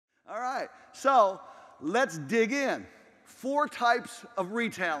right, so let's dig in. 4 types of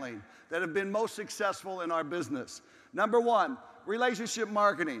retailing that have been most successful in our business. Number 1, relationship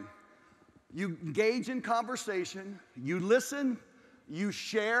marketing. You engage in conversation, you listen, you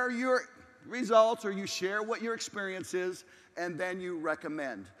share your results or you share what your experience is, and then you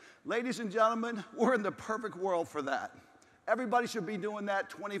recommend. Ladies and gentlemen, we're in the perfect world for that. Everybody should be doing that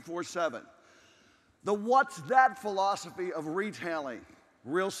 24/7. The what's that philosophy of retailing?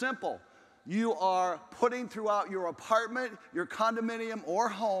 Real simple. You are putting throughout your apartment, your condominium, or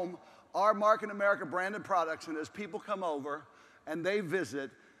home our Mark in America branded products, and as people come over and they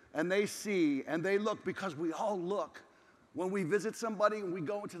visit and they see and they look, because we all look. When we visit somebody and we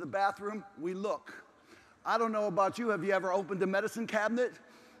go into the bathroom, we look. I don't know about you, have you ever opened a medicine cabinet?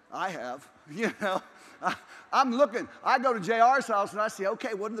 I have, you know. I'm looking. I go to JR's house and I say,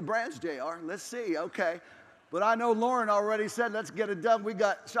 okay, what are the brands, JR? Let's see, okay. But I know Lauren already said, let's get it done. We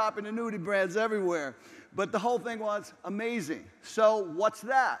got shopping and nudie brands everywhere. But the whole thing was amazing. So what's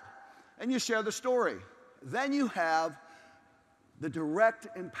that? And you share the story. Then you have the direct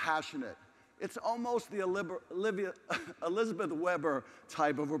and passionate. It's almost the Elizabeth Weber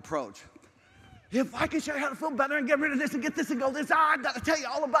type of approach. If I can show you how to feel better and get rid of this and get this and go this, I've got to tell you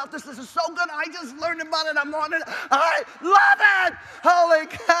all about this. This is so good. I just learned about it. I'm on it. I love it. Holy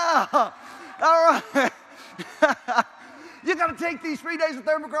cow. All right. You got to take these 3 days of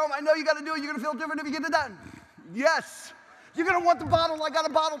thermochrome. I know you got to do it. You're going to feel different if you get it done. Yes. You're going to want the bottle. I got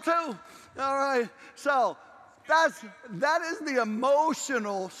a bottle too. All right. So that is the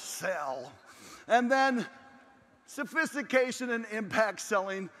emotional sell. And then sophistication and impact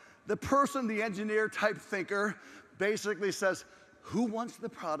selling. The person, the engineer type thinker, basically says, who wants the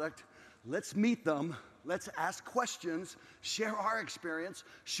product? Let's meet them. Let's ask questions, share our experience,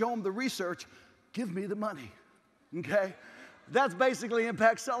 show them the research, give me the money, okay? That's basically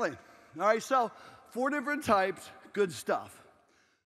impact selling. All right, so 4 different types, good stuff.